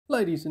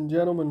Ladies and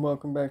gentlemen,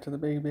 welcome back to the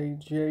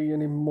BBG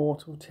and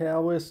Immortal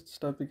Taoists.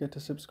 Don't forget to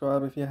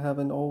subscribe if you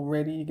haven't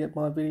already. You get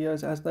my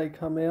videos as they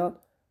come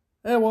out.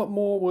 And what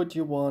more would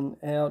you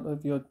want out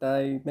of your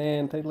day?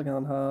 Man, people are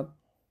going hard.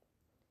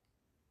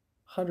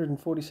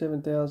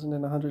 147,000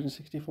 and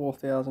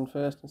 164,000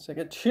 first and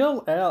second.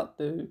 Chill out,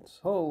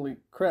 dudes. Holy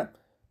crap.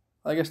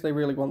 I guess they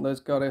really want those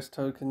goddess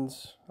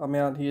tokens. I'm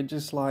out here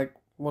just like,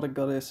 what are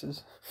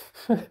goddesses?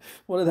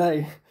 What are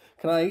they?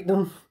 Can I eat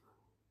them?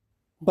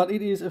 But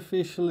it is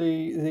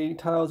officially the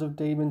Tales of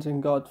Demons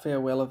and God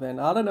Farewell event.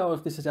 I don't know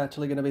if this is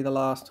actually going to be the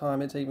last time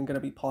it's even going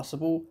to be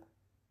possible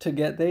to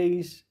get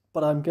these,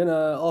 but I'm going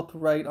to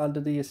operate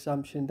under the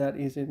assumption that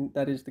is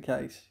the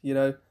case, you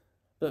know.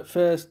 But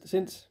first,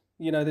 since,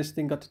 you know, this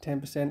thing got to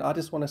 10%, I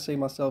just want to see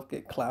myself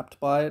get clapped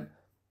by it.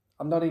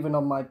 I'm not even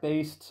on my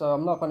beast, so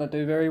I'm not going to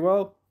do very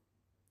well.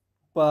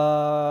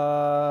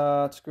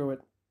 But screw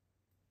it.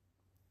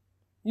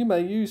 You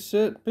may use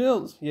certain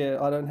pills. Yeah,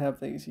 I don't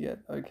have these yet,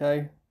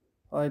 okay?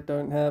 I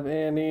don't have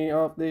any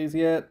of these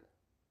yet.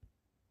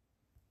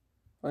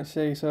 I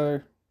see, so...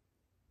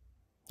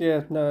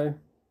 Yeah, no.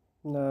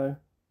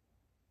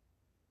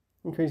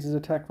 Increases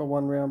attack for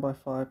 1 round by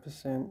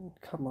 5%.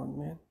 Come on,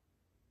 man.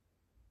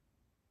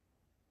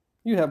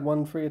 You have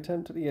 1 free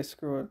attempt at... Yeah,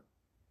 screw it.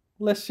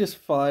 Let's just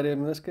fight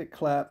him. Let's get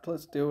clapped.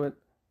 Let's do it.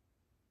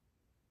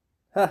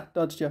 Ha!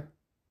 Dodged ya.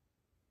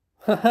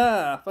 Ha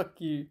ha!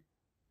 Fuck you.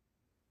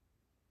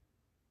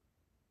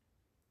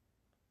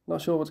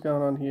 Not sure what's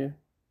going on here.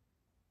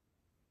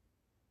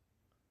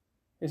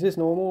 Is this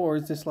normal or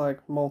is this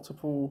like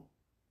multiple?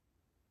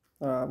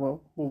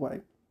 Well, we'll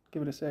wait.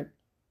 Give it a sec.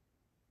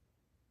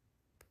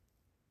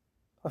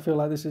 I feel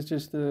like this is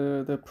just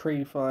the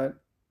pre-fight.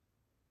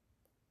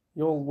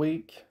 You're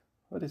weak.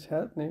 What is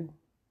happening?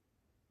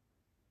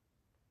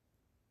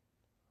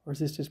 Or is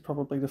this just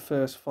probably the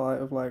first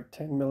fight of like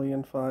 10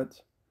 million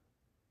fights?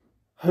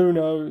 Who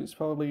knows?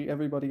 Probably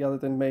everybody other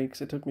than me, because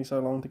it took me so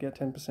long to get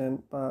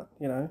 10%, but,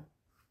 you know.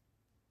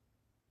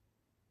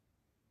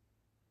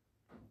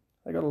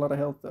 They got a lot of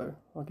health, though.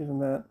 I'll give him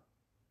that.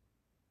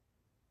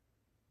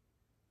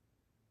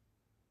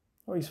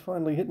 Oh, he's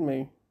finally hitting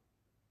me.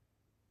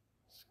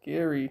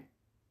 Scary.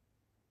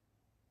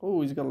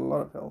 Oh, he's got a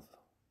lot of health.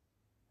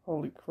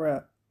 Holy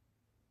crap.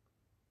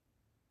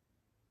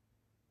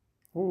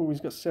 Oh, he's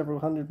got several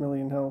 100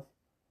 million health.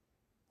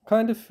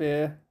 Kind of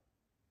fair.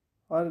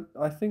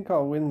 I think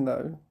I'll win,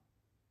 though.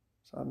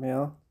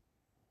 Somehow.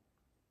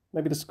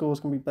 Maybe the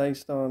scores can be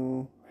based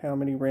on how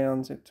many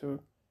rounds it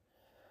took.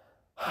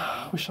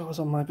 Wish I was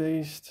on my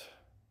beast.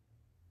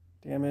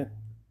 Damn it.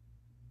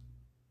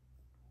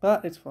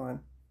 But it's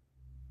fine.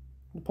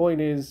 The point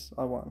is,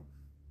 I won.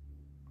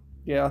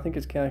 Yeah, I think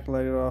it's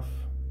calculated off.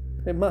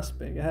 It must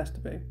be. It has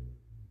to be.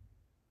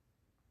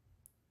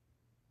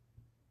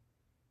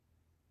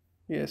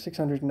 Yeah,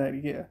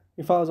 680, yeah.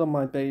 If I was on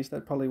my beast,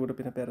 that probably would have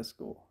been a better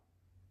score.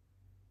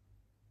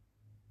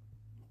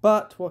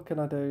 But, what can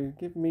I do?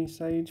 Give me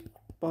Sage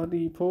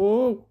Body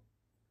Pool.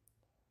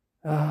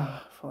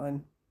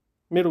 Fine.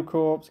 Middle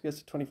Corpse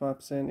gets to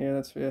 25%. Yeah,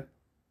 that's fair.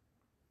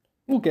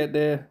 We'll get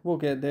there. We'll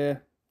get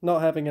there.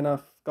 Not having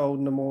enough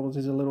Golden Immortals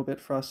is a little bit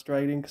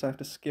frustrating because I have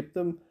to skip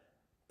them.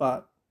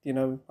 But, you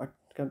know, I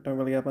don't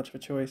really have much of a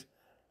choice.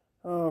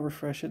 Oh,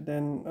 refresh it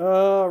then.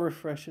 Oh,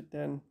 refresh it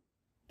then.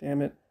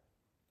 Damn it.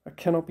 I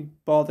cannot be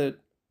bothered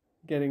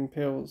getting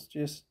pills.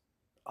 Just...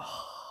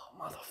 Oh,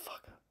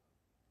 motherfucker.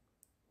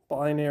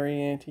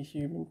 Binary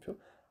anti-human pill.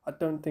 I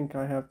don't think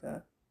I have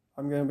that.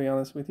 I'm going to be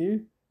honest with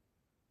you.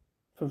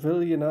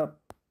 Pavilion up.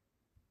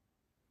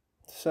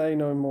 Say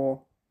no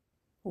more.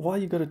 Why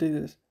you gotta do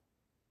this?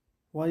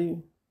 Why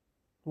you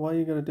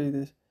gotta do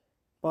this?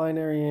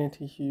 Binary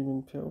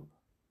anti-human pill.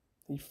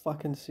 Are you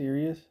fucking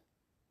serious?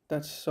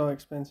 That's so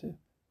expensive.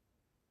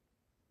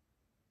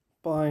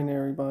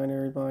 Binary.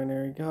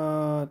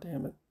 God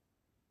damn it.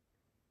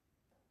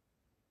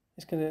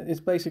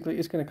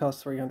 It's gonna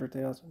cost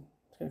 300,000.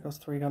 It's gonna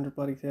cost 300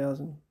 bloody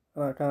thousand.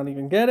 And I can't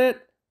even get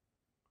it.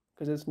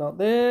 Because it's not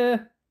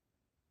there.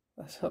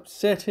 That's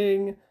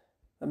upsetting.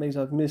 That means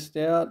I've missed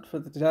out for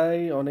the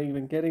day on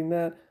even getting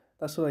that.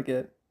 That's what I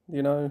get,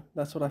 you know?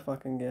 That's what I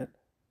fucking get.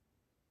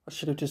 I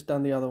should have just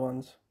done the other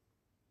ones.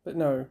 But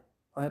no,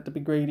 I had to be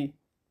greedy.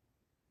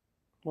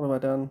 What have I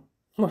done?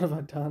 What have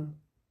I done?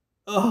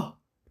 Oh!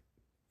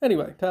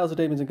 Anyway, Tales of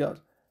Demons and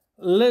Gods.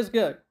 Let's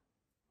go!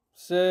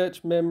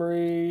 Search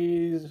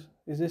memories.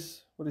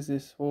 What is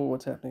this? Oh,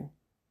 what's happening?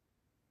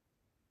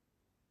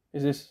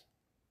 Is this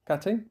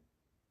cutscene?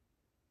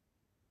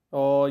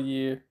 Oh,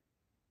 yeah.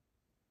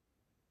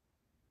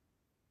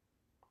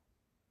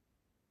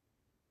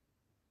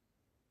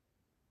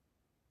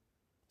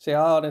 See,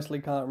 I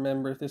honestly can't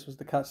remember if this was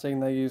the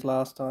cutscene they used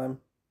last time.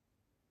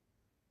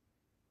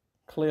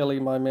 Clearly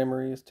my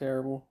memory is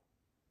terrible.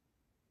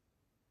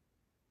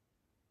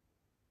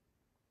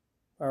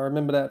 I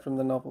remember that from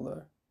the novel,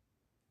 though.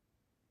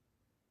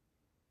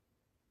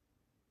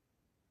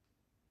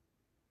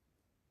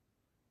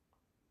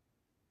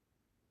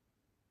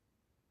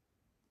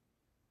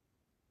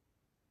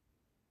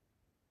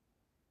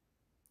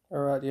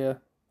 Alright, yeah.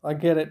 I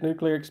get it,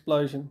 nuclear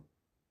explosion.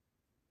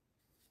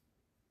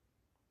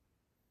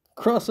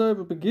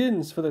 Crossover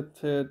begins for the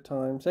third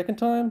time. Second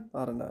time?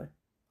 I don't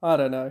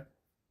know.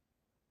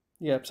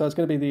 Yep, so it's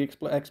going to be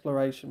the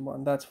exploration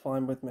one. That's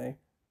fine with me.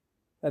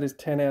 That is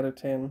 10 out of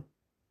 10.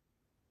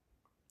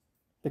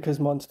 Because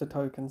monster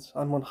tokens.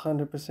 I'm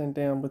 100%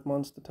 down with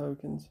monster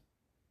tokens.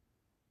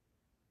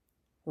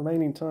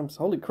 Remaining times.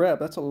 Holy crap,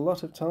 that's a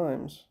lot of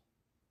times.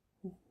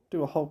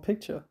 Do a whole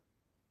picture.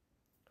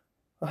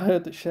 I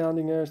heard that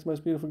Shouting Air is the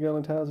most beautiful girl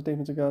in Tales of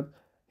Demons of God.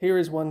 Here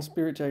is one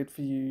spirit jade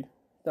for you.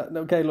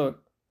 Okay,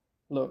 look.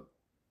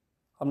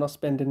 I'm not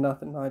spending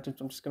nothing. I'm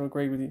just going to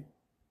agree with you.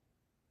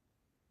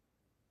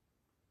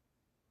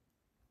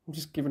 I'm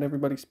just giving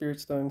everybody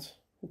spirit stones.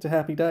 It's a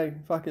happy day.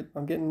 Fuck it.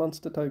 I'm getting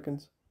monster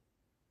tokens.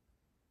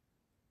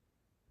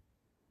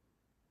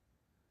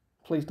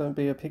 Please don't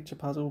be a picture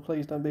puzzle.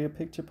 Please don't be a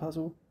picture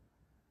puzzle.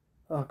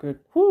 Oh, good.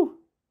 Whew.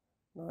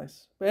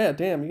 Nice. But yeah,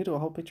 damn, you can do a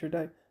whole picture a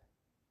day.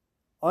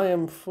 I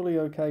am fully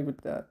okay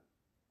with that.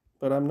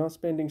 But I'm not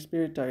spending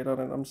spirit jade on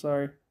it. I'm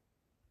sorry.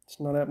 It's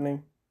not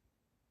happening.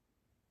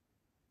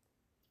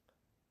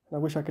 And I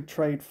wish I could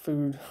trade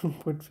food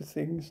and wood for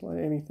things. Like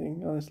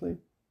anything, honestly.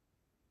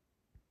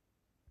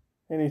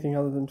 Anything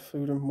other than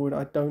food and wood.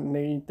 I don't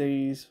need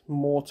these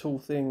mortal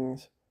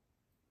things.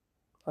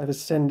 I've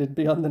ascended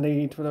beyond the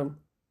need for them.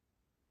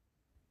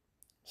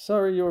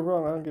 Sorry, you were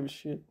wrong. I don't give a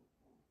shit.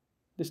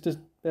 This does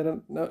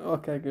better. No,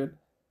 okay, good.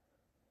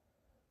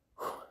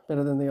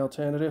 Better than the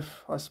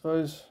alternative, I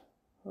suppose.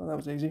 Oh, that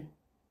was easy.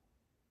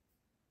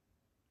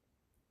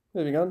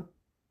 Moving on.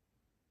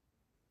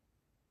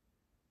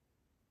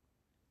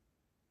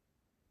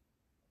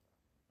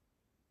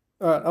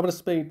 Alright, I'm going to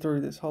speed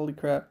through this. Holy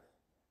crap.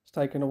 It's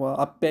taken a while.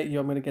 I bet you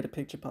I'm going to get a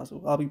picture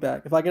puzzle. I'll be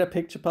back. If I get a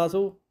picture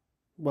puzzle,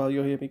 well,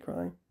 you'll hear me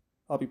crying.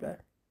 I'll be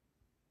back.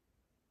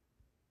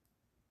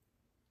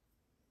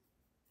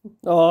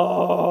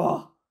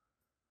 Oh!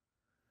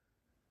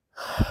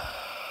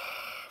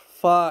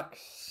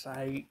 Fuck's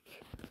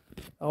sake.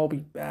 I'll be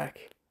back.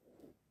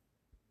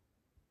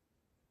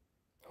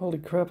 Holy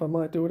crap, I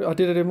might do it. I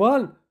did it in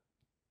one!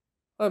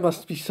 I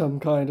must be some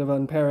kind of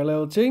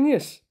unparalleled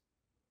genius.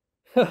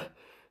 Not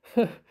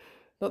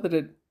that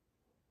it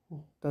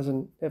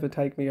doesn't ever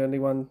take me only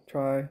one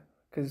try,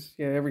 because,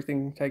 yeah,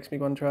 everything takes me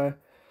one try.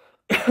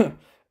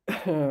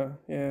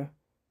 Yeah.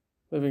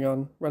 Moving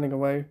on. Running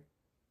away.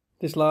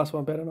 This last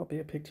one better not be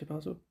a picture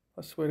puzzle.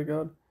 I swear to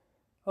God.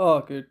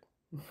 Oh, good.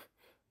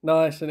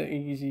 Nice and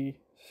easy.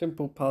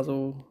 Simple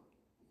puzzle.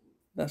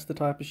 That's the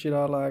type of shit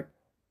I like.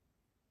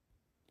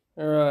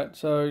 Alright,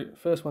 so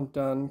first one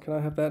done. Can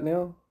I have that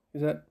now?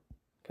 Is that...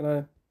 Can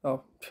I...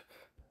 Oh,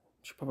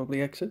 should probably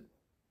exit.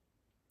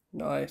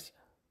 Nice.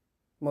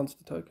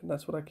 Monster token,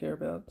 that's what I care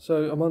about.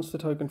 So a monster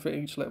token for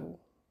each level.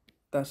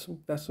 That's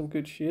some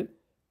good shit.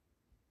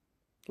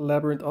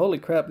 Labyrinth. Holy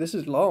crap, this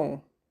is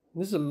long.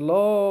 This is a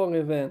long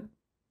event.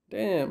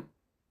 Damn.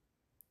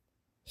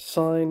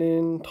 Sign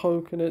in,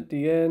 token at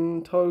the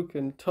end,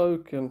 token.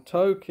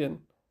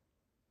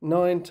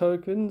 9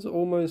 tokens,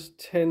 almost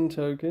 10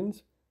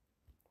 tokens.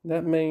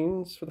 That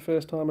means, for the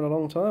first time in a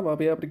long time, I'll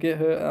be able to get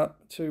her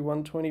up to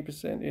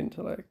 120%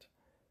 intellect.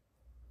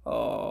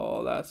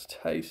 Oh, that's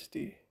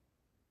tasty.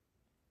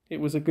 It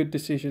was a good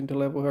decision to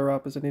level her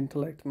up as an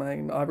intellect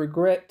main. I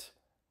regret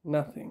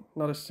nothing,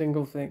 not a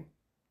single thing.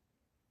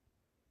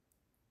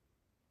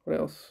 What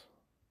else?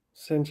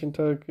 Ascension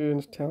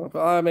tokens, talent.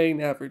 I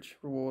mean, average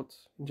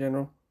rewards in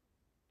general.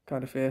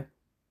 Kind of fair.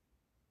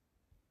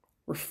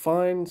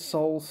 Refined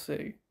Soul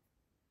Sea.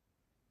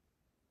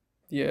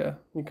 Yeah,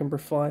 you can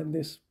refine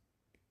this.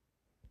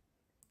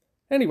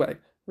 Anyway,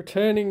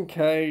 returning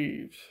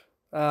caves.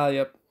 Ah,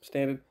 yep,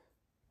 standard.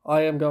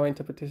 I am going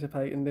to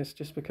participate in this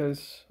just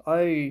because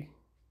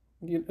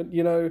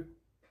you know,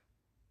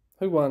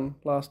 who won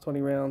last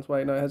 20 rounds?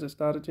 Wait, no, has it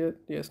started yet?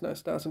 Yes, no, it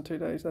starts in 2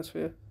 days, that's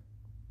fair.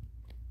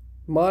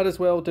 Might as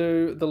well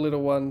do the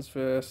little ones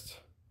first.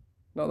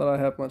 Not that I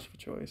have much of a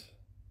choice.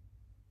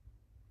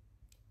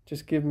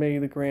 Just give me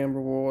the grand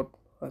reward.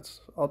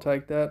 I'll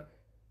take that.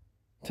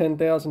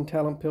 10,000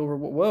 talent pill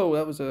reward. Whoa,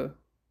 that was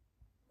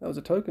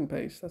a token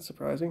piece. That's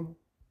surprising.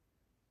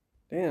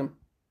 Damn.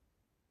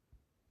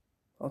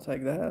 I'll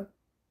take that.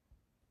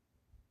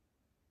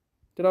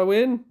 Did I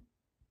win?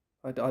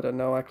 I don't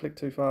know. I clicked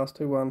too fast.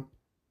 Who won?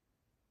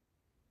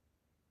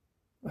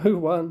 Who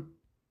won?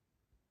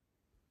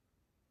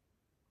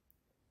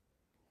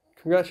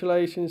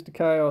 Congratulations to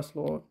Chaos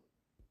Lord.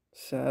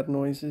 Sad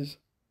noises.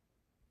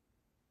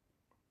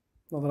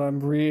 Not that I'm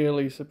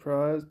really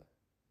surprised.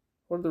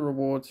 What are the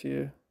rewards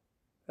here?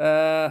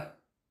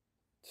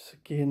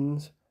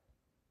 Skins.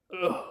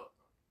 Ugh.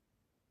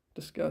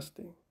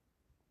 Disgusting.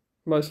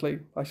 Mostly,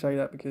 I say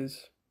that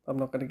because I'm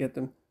not going to get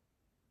them.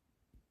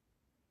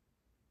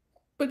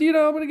 But, you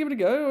know, I'm going to give it a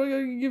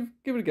go.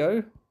 Give it a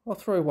go. I'll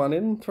throw one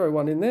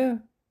in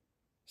there.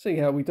 See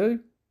how we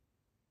do.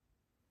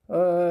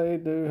 I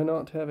do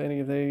not have any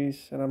of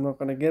these, and I'm not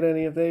going to get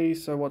any of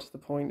these, so what's the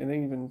point in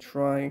even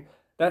trying?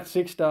 That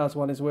 6 stars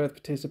one is worth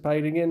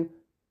participating in.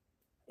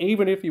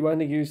 Even if you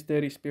only use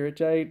 30 Spirit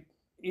Jade,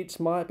 it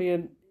might be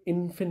an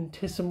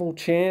infinitesimal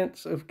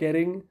chance of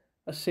getting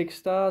a 6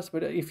 stars,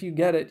 but if you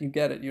get it, you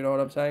get it. You know what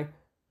I'm saying?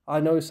 I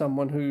know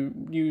someone who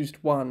used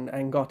one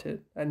and got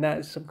it, and that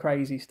is some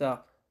crazy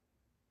stuff.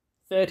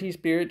 30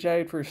 Spirit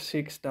Jade for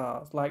 6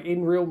 stars. Like,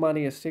 in real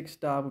money, a 6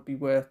 star would be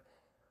worth...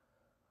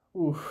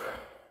 Oof.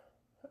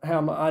 I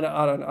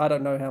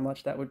don't know how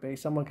much that would be.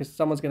 Because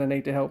someone's going to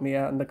need to help me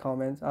out in the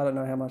comments. I don't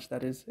know how much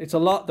that is. It's a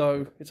lot,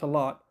 though. It's a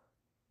lot.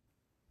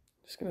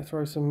 Just going to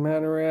throw some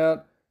mana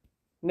out.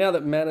 Now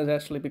that mana's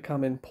actually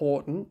become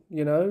important,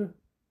 you know,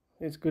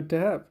 it's good to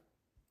have.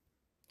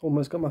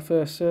 Almost got my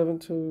first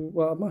servant to...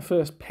 Well, my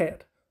first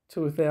pet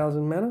to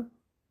 1,000 mana.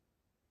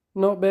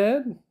 Not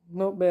bad.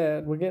 Not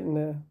bad. We're getting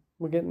there.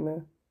 We're getting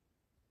there.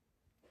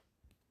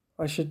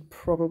 I should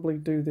probably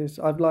do this.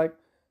 I've like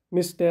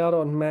missed out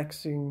on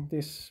maxing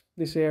this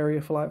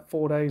area for like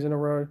 4 days in a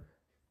row,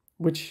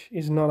 which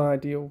is not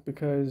ideal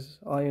because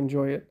I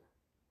enjoy it.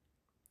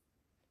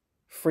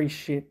 Free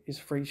shit is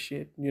free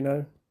shit, you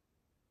know?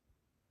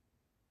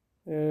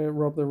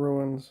 Rob the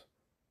ruins.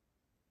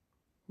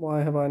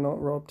 Why have I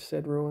not robbed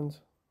said ruins?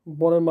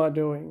 What am I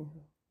doing?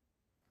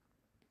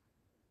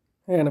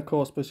 And of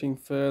course pushing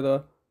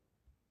further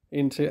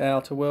into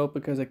Outer World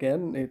because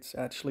again, it's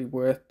actually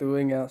worth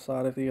doing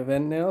outside of the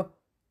event now.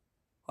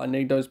 I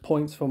need those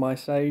points for my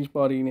Sage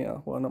body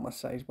now. Well, not my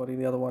Sage body,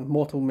 the other one.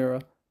 Mortal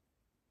Mirror.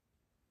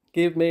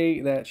 Give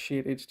me that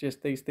shit. It's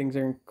just these things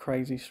are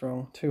crazy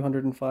strong.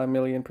 205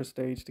 million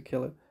prestige to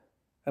kill it.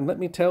 And let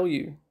me tell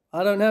you,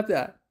 I don't have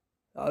that.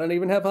 I don't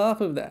even have half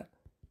of that.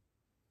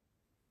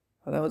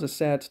 Oh, that was a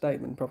sad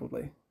statement,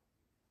 probably.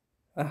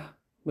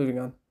 Moving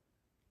on.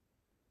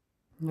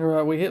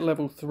 Alright, we hit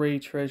level 3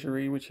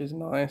 treasury, which is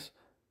nice.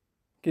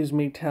 Gives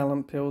me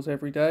talent pills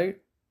every day.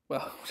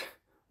 Well,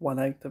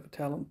 1/8 of a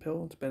talent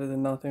pill. It's better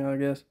than nothing, I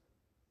guess.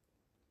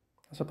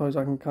 I suppose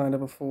I can kind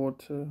of afford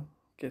to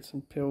get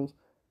some pills.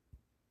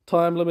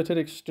 Time limited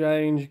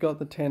exchange. Got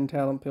the 10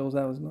 talent pills.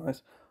 That was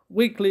nice.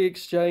 Weekly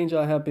exchange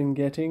I have been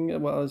getting.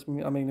 Well, as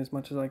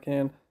much as I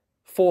can.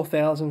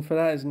 4,000 for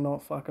that is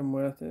not fucking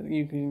worth it.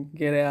 You can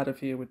get out of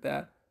here with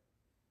that.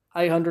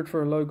 800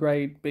 for a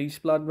low-grade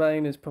Beast Blood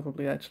Vein is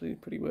probably actually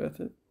pretty worth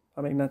it.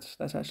 I mean, that's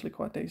actually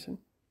quite decent.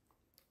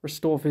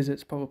 Restore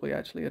Visit's probably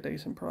actually a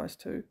decent price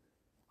too.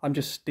 I'm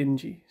just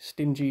stingy.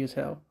 Stingy as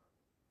hell.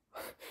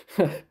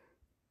 A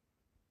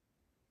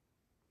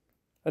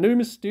new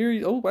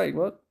mysterious... Oh, wait,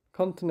 what?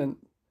 Continent.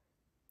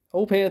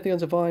 All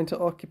Pantheons are vying to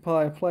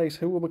occupy a place.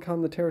 Who will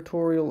become the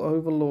territorial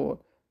overlord?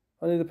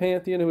 Only the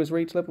Pantheon who has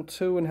reached level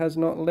 2 and has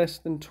not less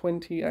than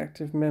 20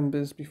 active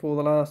members before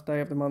the last day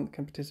of the month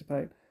can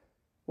participate.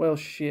 Well,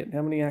 shit,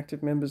 how many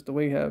active members do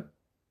we have?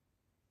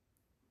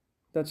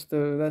 That's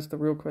the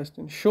real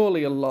question.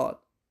 Surely a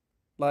lot.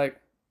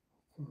 Like,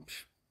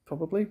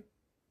 probably.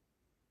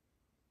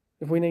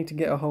 If we need to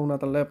get a whole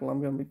nother level,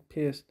 I'm going to be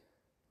pissed.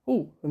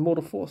 Oh,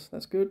 Immortal Force,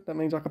 that's good. That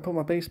means I can put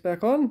my beast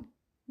back on,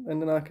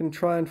 and then I can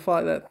try and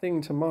fight that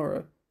thing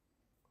tomorrow.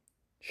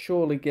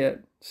 Surely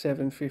get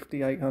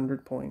 750,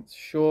 800 points.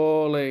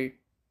 Surely.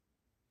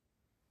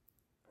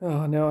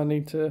 Oh, now I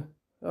need to...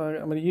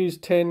 I'm going to use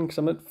 10 because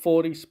I'm at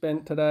 40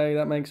 spent today.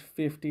 That makes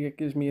 50. It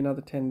gives me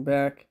another 10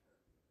 back.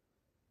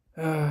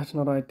 It's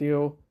not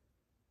ideal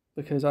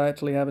because I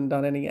actually haven't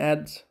done any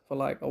ads for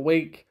like a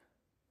week,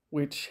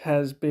 which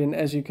has been,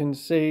 as you can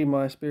see,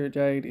 my Spirit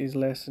Jade is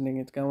lessening.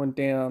 It's going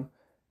down,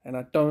 and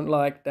I don't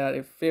like that.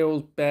 It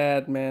feels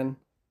bad, man.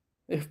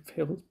 It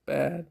feels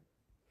bad.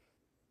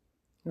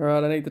 All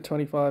right, I need the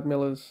 25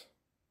 millers.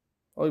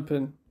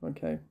 Open.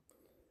 Okay.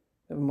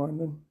 Never mind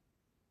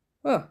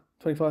then.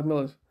 25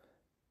 millers.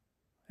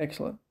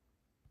 Excellent.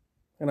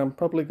 And I'm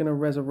probably going to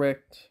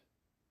resurrect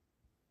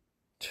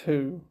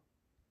 2.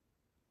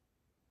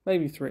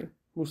 Maybe 3.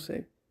 We'll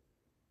see.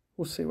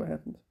 We'll see what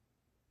happens.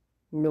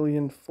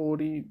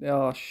 1,040,000.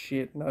 Oh,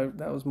 shit. No,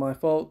 that was my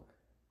fault.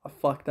 I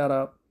fucked that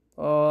up.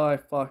 Oh, I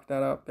fucked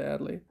that up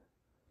badly.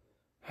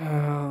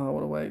 Oh,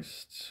 what a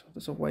waste.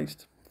 It's a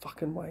waste.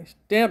 Fucking waste.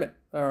 Damn it.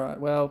 Alright,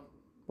 well,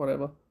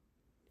 whatever.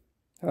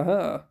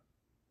 Haha.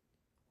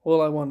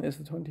 All I want is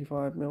the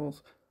 25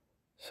 mils.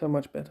 So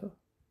much better.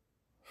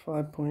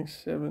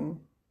 5.7.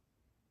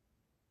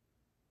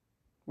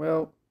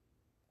 Well,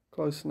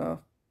 close enough.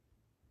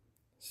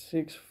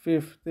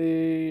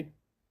 650.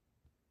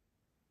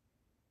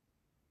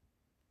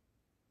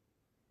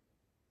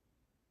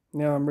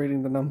 Now I'm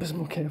reading the numbers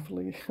more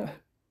carefully.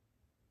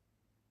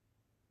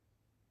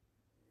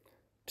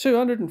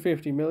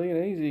 250 million,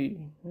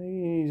 easy,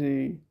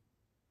 easy.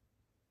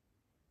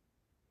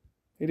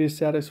 It is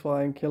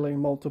satisfying killing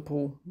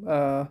multiple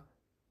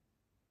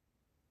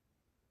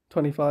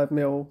 25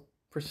 mil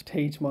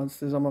prestige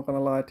monsters, I'm not going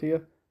to lie to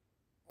you.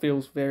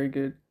 Feels very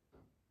good.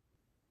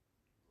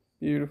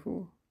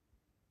 Beautiful.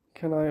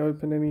 Can I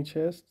open any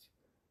chests?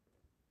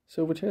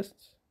 Silver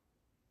chests?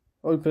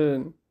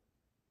 Open.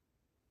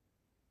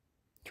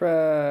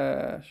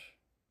 Trash.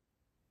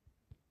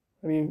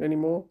 Any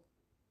more?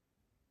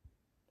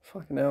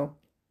 Fucking hell.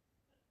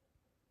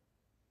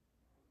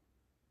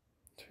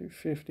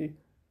 250.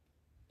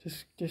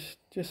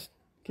 Just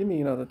give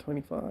me another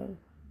 25.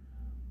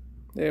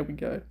 There we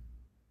go.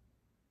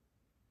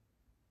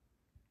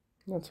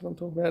 That's what I'm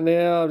talking about.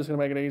 Now I'm just going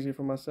to make it easier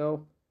for myself.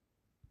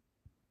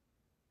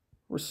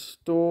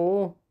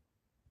 Restore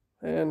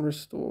and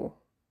restore.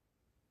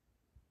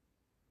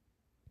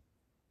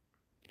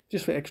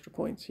 Just for extra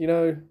points, you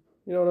know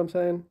what I'm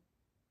saying?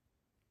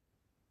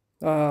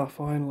 Ah,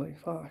 finally,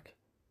 fuck.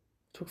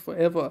 Took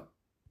forever.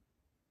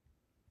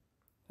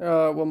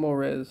 One more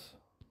res.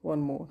 One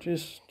more.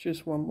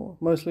 Just one more.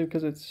 Mostly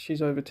because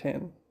she's over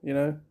 10, you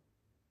know?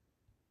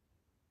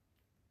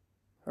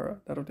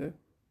 Alright, that'll do.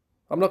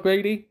 I'm not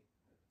greedy.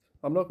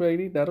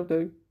 That'll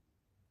do.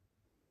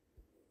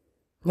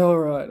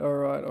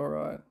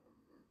 Alright.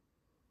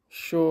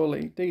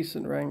 Surely,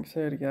 decent rank,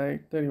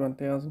 38,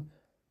 31,000.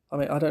 I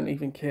mean, I don't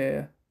even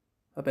care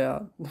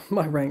about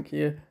my rank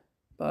here,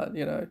 but,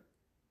 you know,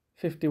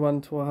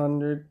 51 to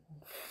 100,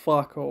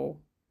 fuck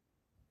all.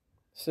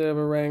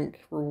 Server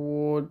rank,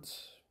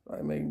 rewards,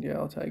 I mean, yeah,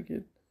 I'll take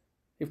it.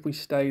 If we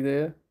stay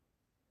there,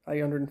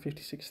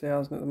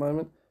 856,000 at the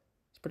moment.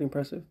 It's pretty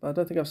impressive, but I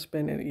don't think I've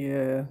spent it.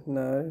 Yeah,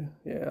 no,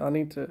 yeah, I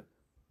need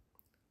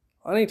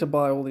to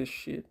buy all this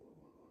shit.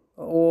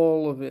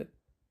 All of it.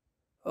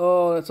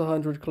 Oh, that's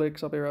 100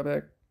 clicks. I'll be right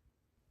back.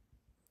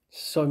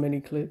 So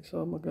many clicks.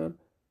 Oh my god.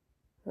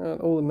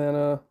 All the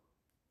mana.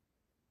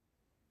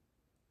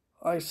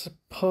 I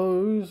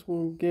suppose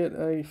we'll get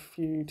a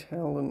few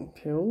talent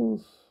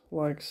pills,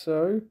 like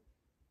so.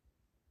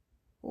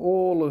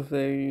 All of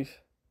these,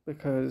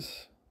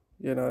 because,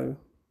 you know,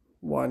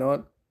 why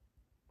not?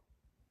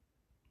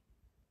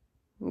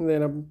 And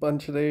then a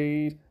bunch of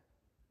these.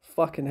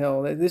 Fucking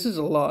hell, this is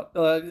a lot.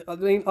 I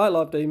mean, I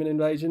love Demon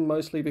Invasion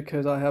mostly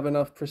because I have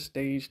enough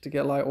prestige to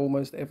get like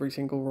almost every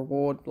single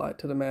reward like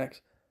to the max.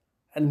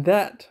 And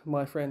that,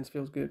 my friends,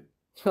 feels good.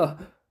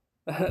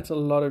 That's a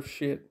lot of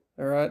shit,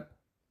 alright?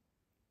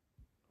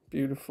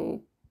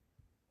 Beautiful.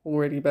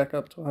 Already back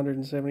up to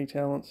 170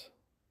 talents.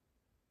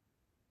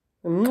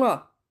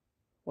 Mwah!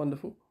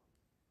 Wonderful.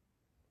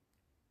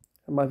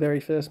 And my very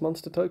first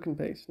monster token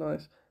piece.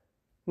 Nice.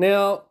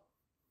 Now,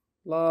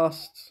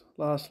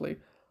 lastly,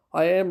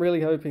 I am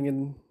really hoping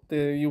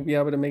you'll be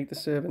able to meet the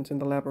servants in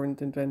the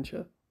labyrinth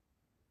adventure.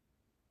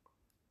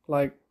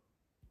 Like,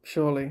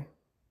 surely.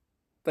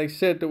 They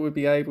said that we'd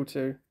be able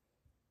to.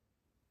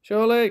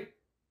 Surely!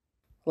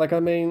 Like, I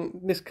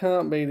mean, this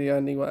can't be the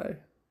only way.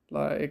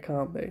 Like, it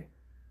can't be.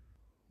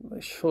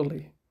 Like,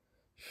 surely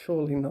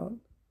not.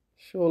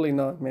 Surely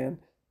not, man.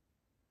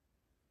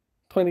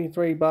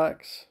 23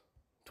 bucks.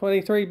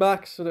 23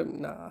 bucks?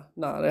 Nah,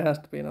 there has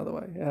to be another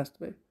way. It has to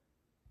be.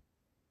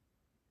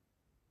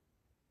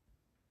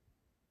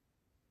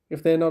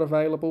 If they're not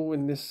available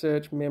in this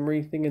search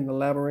memory thing in the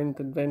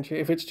labyrinth adventure,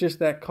 if it's just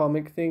that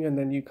comic thing and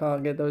then you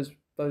can't get those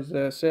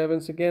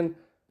servants again,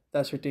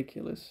 that's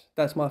ridiculous.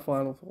 That's my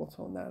final thoughts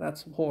on that.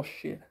 That's some horse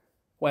shit.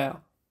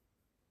 Wow.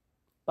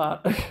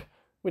 But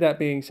with that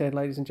being said,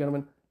 ladies and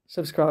gentlemen,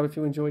 subscribe if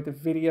you enjoyed the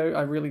video.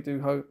 I really do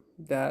hope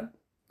that,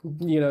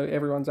 you know,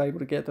 everyone's able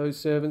to get those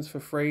servants for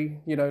free,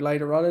 you know,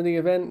 later on in the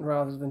event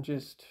rather than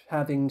just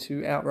having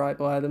to outright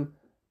buy them.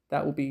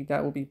 That will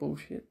be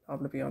bullshit. I'm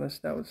gonna be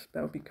honest. That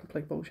would be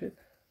complete bullshit.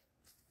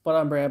 But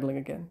I'm rambling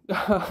again.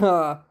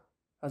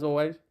 As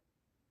always,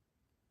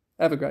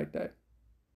 have a great day.